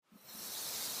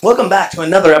Welcome back to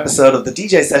another episode of the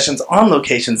DJ Sessions on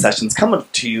Location Sessions, coming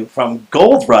to you from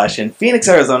Gold Rush in Phoenix,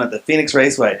 Arizona at the Phoenix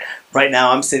Raceway. Right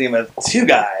now I'm sitting with two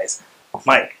guys,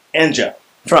 Mike and Joe,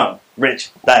 from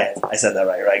DietZ. I said that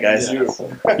right, guys? Yeah.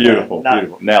 Beautiful.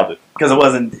 Beautiful. Nailed it. Because it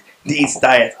wasn't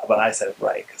DietZ, but I said it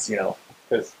right, because, you know.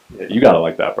 You gotta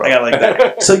like that, bro. I gotta like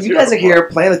that. So you guys are here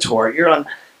playing a tour. You're on.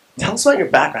 Tell us about your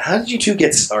background. How did you two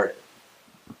get started?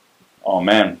 Oh,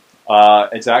 man.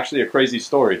 It's actually a crazy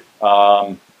story.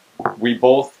 We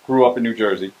both grew up in New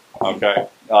Jersey, okay?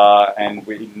 And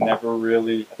we never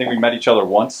really, I think we met each other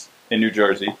once in New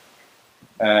Jersey.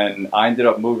 And I ended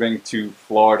up moving to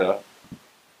Florida.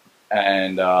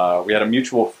 And we had a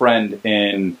mutual friend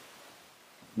in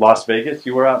Las Vegas.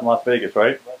 You were out in Las Vegas,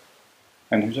 right?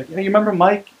 And he was like, yeah, you remember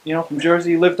Mike, you know, from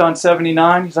Jersey, he lived on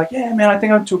 79? He's like, yeah, man, I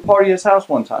think I went to a party at his house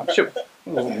one time. Shit,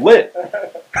 it was lit.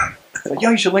 Like,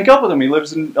 yo, you should link up with him. He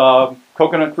lives in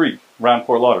Coconut Creek, around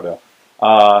Fort Lauderdale.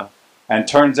 And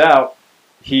turns out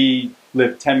he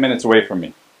lived 10 minutes away from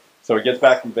me. So he gets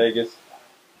back from Vegas,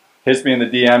 hits me in the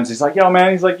DMs. He's like, yo,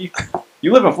 man, he's like,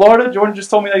 you live in Florida? Jordan just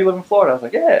told me that you live in Florida. I was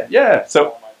like, yeah.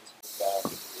 So,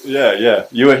 yeah.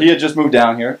 He had just moved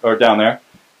down here, or down there.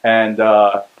 And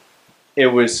it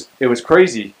was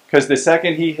crazy. Because the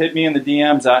second he hit me in the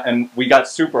DMs, and we got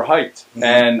super hyped. Mm-hmm.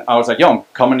 And I was like, yo, I'm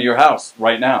coming to your house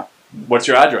right now. What's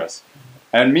your address?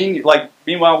 And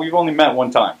meanwhile, we've only met one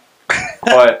time.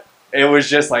 But it was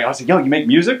just like, I was like, yo, you make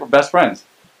music? We're best friends.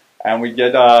 And we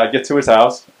get to his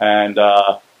house, and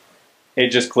it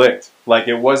just clicked. Like,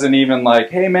 it wasn't even like,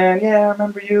 hey, man, yeah, I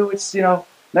remember you. It's, you know,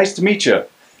 nice to meet you.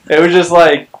 It was just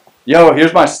like, yo,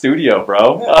 here's my studio,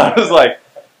 bro. I was like,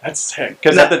 that's sick.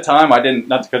 Because at the time, I didn't,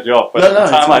 not to cut you off, but at the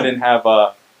time, I didn't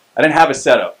have a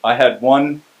setup. I had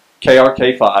one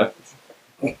KRK5,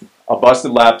 a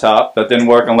busted laptop that didn't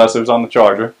work unless it was on the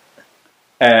charger,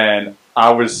 and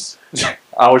I was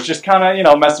just kind of, you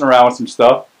know, messing around with some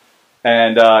stuff.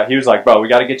 And he was like, bro, we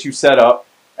got to get you set up.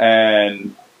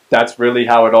 And that's really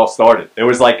how it all started. It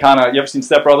was like kind of, you ever seen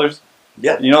Step Brothers?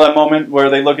 Yeah. You know that moment where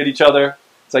they look at each other?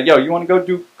 It's like, yo, you want to go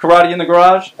do karate in the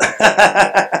garage?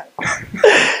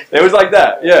 It was like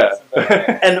that, yeah.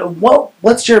 And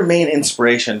what's your main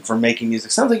inspiration for making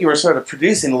music? Sounds like you were sort of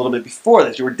producing a little bit before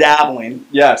this. You were dabbling.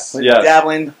 Yes.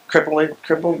 Dabbling,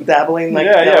 crippled dabbling. Like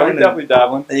yeah, we're definitely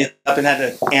dabbling. And you up and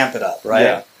had to amp it up, right?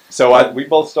 Yeah. So we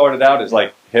both started out as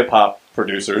like hip-hop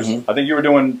producers. Mm-hmm. I think you were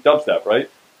doing dubstep, right?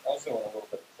 I was doing a little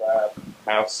bit of trap,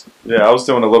 house. Yeah, I was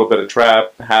doing a little bit of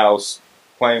trap, house,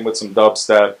 playing with some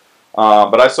dubstep.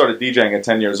 But I started DJing at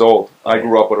 10 years old. I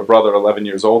grew up with a brother 11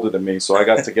 years older than me, so I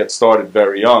got to get started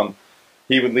very young.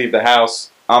 He would leave the house,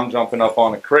 I'm jumping up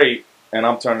on a crate, and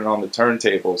I'm turning on the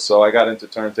turntables. So I got into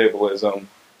turntablism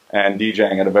and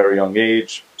DJing at a very young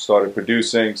age, started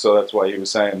producing, so that's why he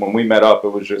was saying when we met up, it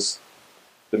was just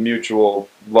the mutual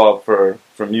love for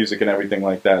music and everything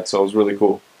like that, so it was really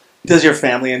cool. Does your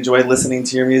family enjoy listening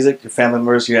to your music? Your family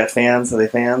members, you got fans? Are they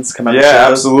fans? Come out Yeah, to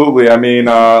shows? absolutely. I mean,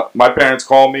 my parents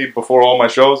call me before all my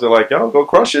shows. They're like, yo, go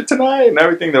crush it tonight and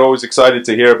everything. They're always excited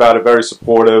to hear about it, very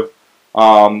supportive.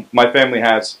 My family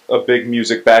has a big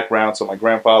music background, so my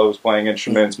grandfather was playing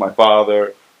instruments, my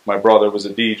father, my brother was a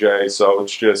DJ, so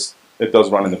it's just, it does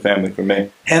run in the family for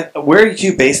me. And where are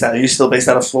you based out of? Are you still based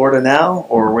out of Florida now,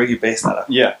 or where are you based out of?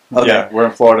 Yeah, Okay. Yeah, we're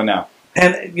in Florida now.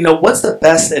 And, you know, what's the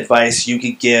best advice you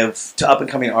could give to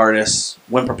up-and-coming artists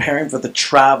when preparing for the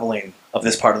traveling of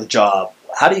this part of the job?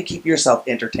 How do you keep yourself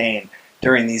entertained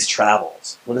during these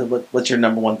travels? What's your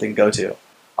number one thing go-to?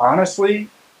 Honestly,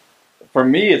 for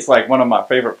me, it's like one of my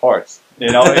favorite parts. You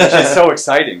know, it's just so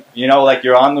exciting. You know, like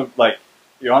you're on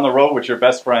the road with your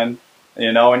best friend,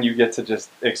 you know, and you get to just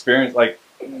experience, like,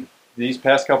 these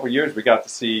past couple of years, we got to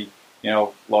see, you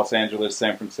know, Los Angeles,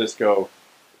 San Francisco,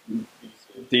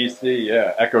 DC,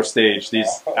 yeah, Echo Stage,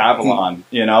 these Avalon,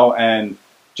 you know, and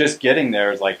just getting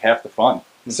there is like half the fun.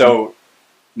 Mm-hmm. So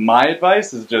my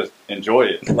advice is just enjoy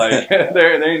it. Like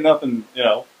there ain't nothing, you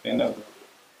know,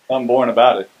 nothing boring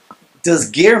about it.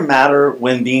 Does gear matter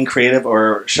when being creative,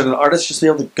 or should an artist just be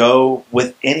able to go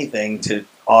with anything to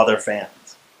all their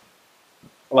fans?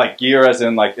 Like gear as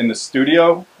in like in the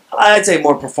studio? I'd say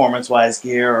more performance-wise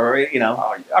gear, or, you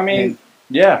know. I mean,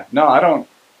 yeah, no, I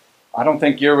don't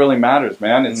think gear really matters,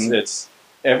 man. It's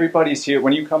everybody's here.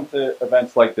 When you come to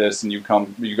events like this and you go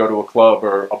to a club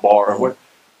or a bar or what,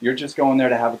 you're just going there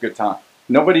to have a good time.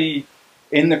 Nobody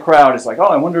in the crowd is like, oh,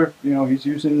 I wonder if, you know, he's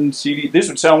using CD. This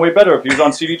would sound way better if he was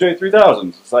on CDJ 3000s.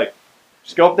 It's like,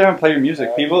 just go up there and play your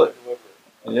music. People,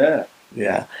 yeah.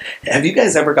 Yeah. Have you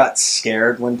guys ever got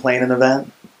scared when playing an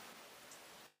event?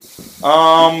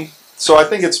 So I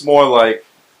think it's more like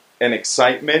an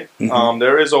excitement.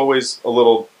 There is always a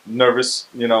little nervous,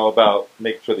 about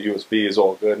making sure the USB is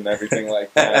all good and everything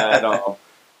like that.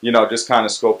 Just kind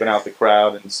of scoping out the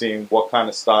crowd and seeing what kind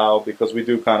of style, because we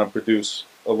do kind of produce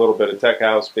a little bit of tech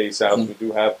house, bass house. We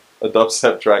do have a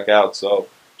dubstep track out, so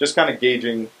just kind of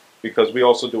gauging, because we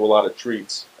also do a lot of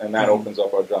treats, and that opens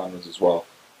up our genres as well.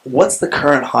 What's the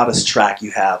current hottest track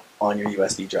you have on your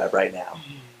USB drive right now?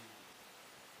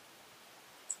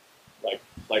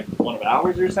 Like one of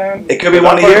ours, you're saying? It could be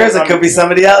one of yours. It could be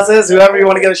somebody else's. Whoever you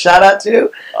want to give a shout out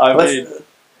to. I mean,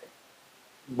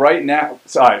 right now,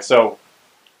 so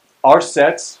our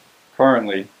sets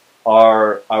currently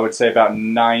are, I would say, about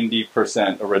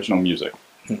 90% original music.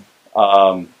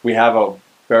 We have a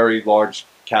very large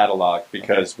catalog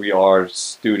because we are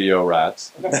studio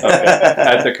rats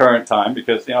at the current time,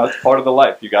 because it's part of the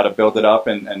life. You got to build it up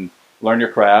and learn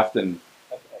your craft and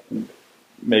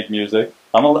make music.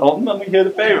 Let me hear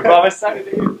the favorite, Bob. I sang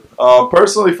it to you.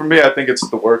 Personally, for me, I think it's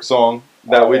the work song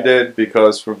that we did,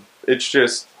 because it's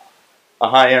just a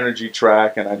high energy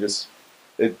track, and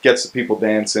it gets the people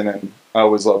dancing, and I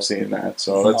always love seeing that.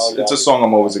 So it's a song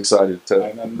I'm always excited to.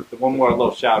 And then one more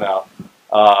little shout out.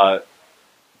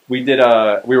 We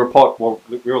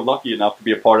were lucky enough to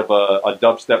be a part of a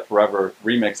Dubstep Forever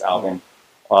remix album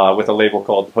with a label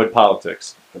called Hood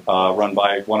Politics, run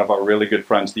by one of our really good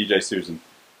friends, DJ Susan.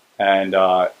 And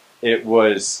it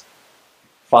was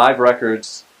 5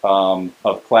 records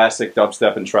of classic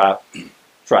dubstep and trap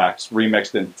tracks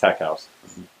remixed into tech house.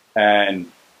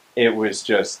 And it was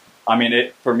just,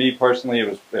 for me personally,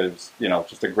 it was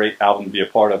just a great album to be a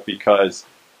part of, because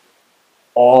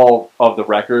all of the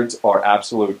records are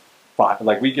absolute 5.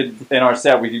 Like, we could, in our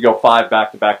set, we could go 5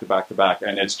 back to back to back to back,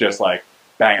 and it's just like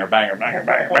banger, banger, banger,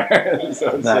 banger, banger.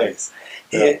 So nice.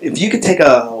 If you could take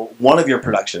one of your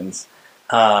productions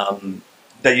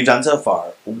that you've done so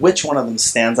far, which one of them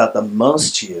stands out the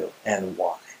most to you, and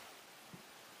why?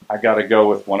 I got to go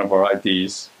with one of our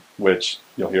IDs, which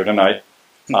you'll hear tonight.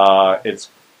 It's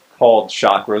called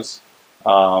Chakras.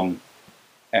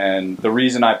 And the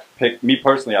reason I picked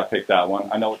that one,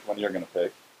 I know which one you're going to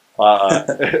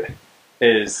pick,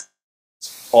 is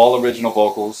all original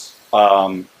vocals.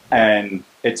 And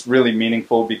it's really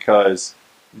meaningful because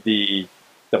the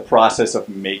process of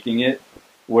making it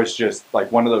was just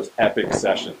like one of those epic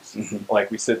sessions.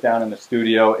 Like, we sit down in the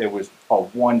studio, it was a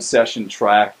 1-session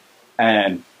track,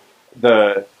 and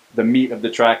the meat of the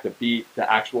track, the beat, the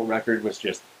actual record was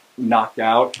just knocked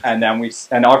out. And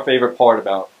then our favorite part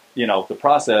about the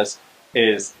process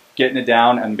is getting it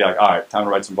down and be like, all right, time to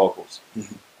write some vocals.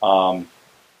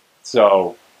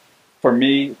 So for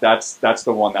me, that's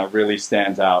the one that really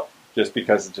stands out, just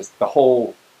because it's just the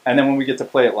whole. And then when we get to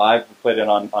play it live, we played it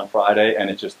on Friday, and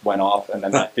it just went off. And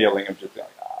then that feeling of just being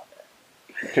like,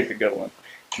 man, picked a good one.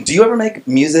 Do you ever make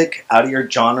music out of your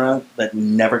genre that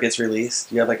never gets released?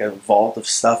 Do you have like a vault of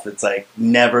stuff that's like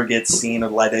never gets seen of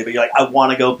the light day, but you're like, I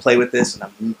want to go play with this,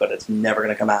 but it's never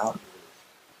going to come out?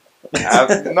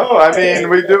 No,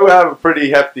 we do have a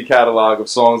pretty hefty catalog of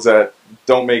songs that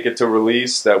don't make it to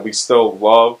release that we still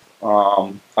love.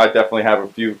 I definitely have a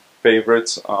few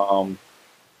favorites,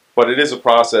 but it is a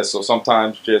process. So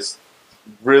sometimes just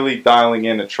really dialing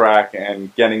in a track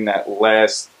and getting that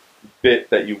last bit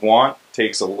that you want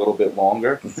takes a little bit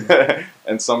longer.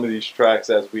 And some of these tracks,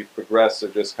 as we progress, are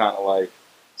just kind of like,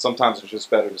 sometimes it's just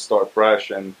better to start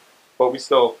fresh. But we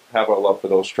still have our love for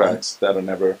those tracks that are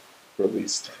never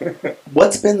released.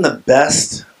 What's been the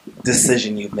best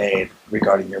decision you've made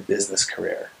regarding your business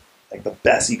career? Like, the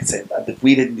best you could say, if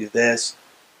we didn't do this,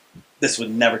 this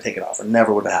would never take it off, or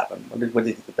never would have happened. What do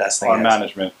you think the best thing is? Our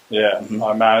management,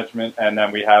 our management, and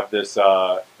then we have this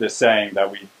saying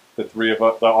that the three of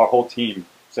us, our whole team,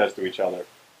 says to each other,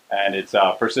 and it's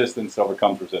persistence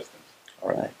overcomes resistance. All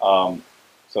right.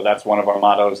 So that's one of our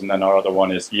mottos, and then our other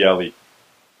one is ELE. You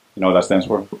know what that stands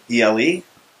for? ELE? You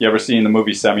ever seen the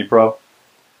movie Semi-Pro?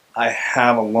 I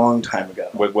have, a long time ago.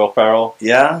 With Will Ferrell?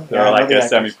 Yeah. They're like a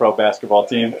semi-pro basketball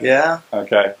team. Yeah.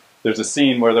 Okay. There's a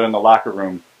scene where they're in the locker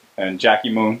room, and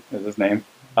Jackie Moon is his name,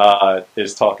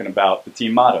 is talking about the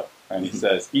team motto, and he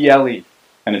says ELE,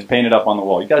 and it's painted up on the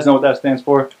wall. You guys know what that stands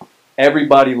for?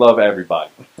 Everybody love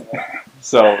everybody.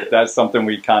 So that's something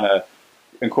we kind of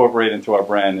incorporate into our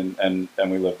brand, and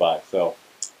we live by. So,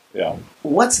 yeah.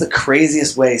 What's the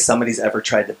craziest way somebody's ever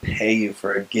tried to pay you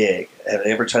for a gig? Have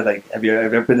they ever tried, have you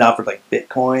ever been offered like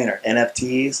Bitcoin or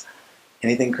NFTs?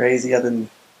 Anything crazy other than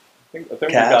I think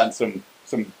we've gotten some.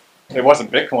 It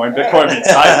wasn't Bitcoin. Bitcoin means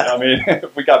tight.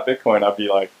 If we got Bitcoin, I'd be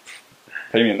like,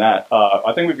 pay me in that.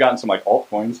 I think we've gotten some like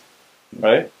altcoins,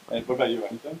 right? And what about you?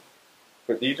 Anything?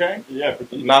 For DJing? Yeah, for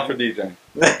DJing. Not for DJing.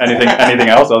 Anything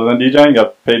else other than DJing? You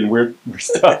got paid in weird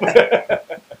stuff.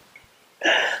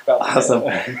 Awesome.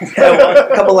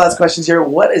 Yeah, a couple last questions here.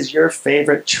 What is your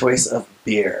favorite choice of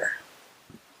beer?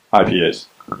 IPAs.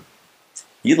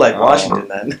 You'd like Washington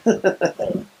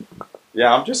then.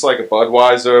 Yeah, I'm just like a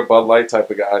Budweiser, Bud Light type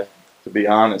of guy, to be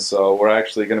honest. So we're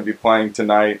actually going to be playing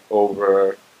tonight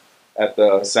over at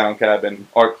the Sound Cabin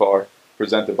Art Car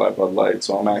presented by Bud Light.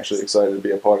 So I'm actually excited to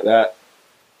be a part of that.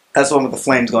 That's the one with the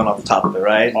flames going off the top of it,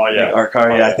 right? Oh, yeah. The art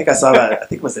car. Oh, Yeah, yeah. I think I saw that. I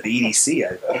think it was at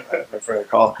EDC. If I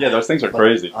recall. Yeah, those things are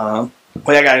crazy. Well,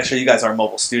 I got to show you guys our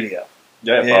mobile studio.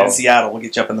 Yeah, In Seattle, we'll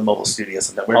get you up in the mobile studio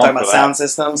sometime. We were talking about sound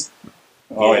systems.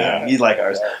 Oh, yeah. You'd like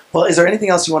ours. Well, is there anything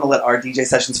else you want to let our DJ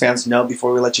Sessions fans know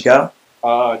before we let you go?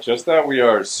 Just that we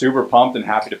are super pumped and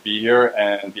happy to be here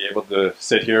and be able to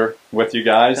sit here with you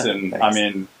guys. And Thanks. I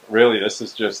mean, really, this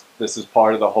is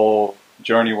part of the whole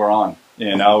journey we're on.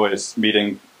 You know, is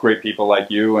meeting great people like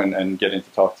you and getting to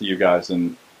talk to you guys.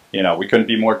 And, you know, we couldn't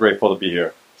be more grateful to be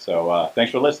here. So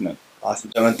thanks for listening.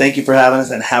 Awesome, gentlemen. Thank you for having us,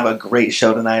 and have a great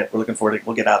show tonight. We're looking forward to.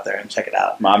 We'll get out there and check it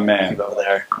out. My man. Keep over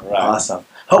there. Right. Awesome.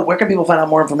 Oh, where can people find out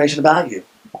more information about you?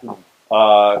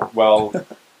 Well,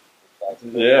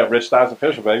 yeah, Rich Diets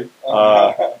Official, baby.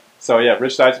 So yeah,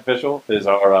 Rich Diets Official is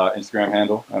our Instagram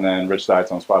handle, and then Rich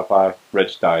Diets on Spotify,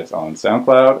 Rich Diets on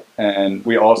SoundCloud, and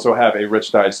we also have a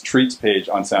Rich Diets Treats page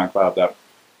on SoundCloud that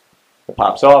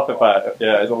pops off.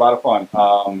 Yeah, it's a lot of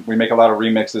fun. We make a lot of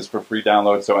remixes for free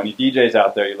downloads, so any DJs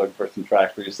out there, you're looking for some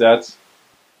tracks for your sets,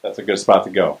 that's a good spot to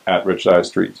go, at Rich Diets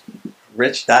Treats.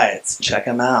 Rich Diets. Check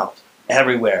them out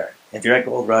everywhere. If you're at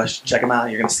Gold Rush, check them out.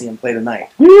 You're going to see them play tonight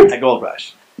at Gold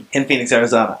Rush in Phoenix,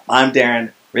 Arizona. I'm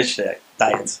Darren, Rich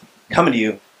Diets, coming to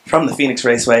you from the Phoenix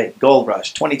Raceway, Gold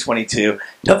Rush 2022.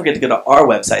 Don't forget to go to our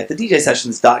website,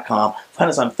 thedjsessions.com. Find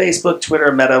us on Facebook,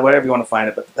 Twitter, Meta, wherever you want to find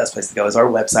it, but the best place to go is our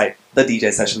website,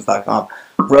 thedjsessions.com.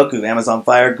 Roku, Amazon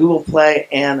Fire, Google Play,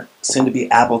 and soon to be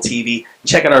Apple TV.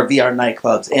 Check out our VR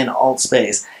nightclubs in alt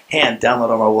space and download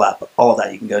our mobile app. All of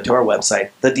that you can go to our website,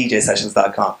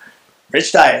 thedjsessions.com.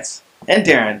 Rich Diets and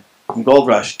Darren from Gold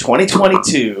Rush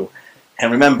 2022.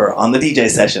 And remember, on the DJ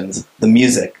Sessions, the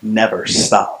music never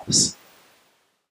stops.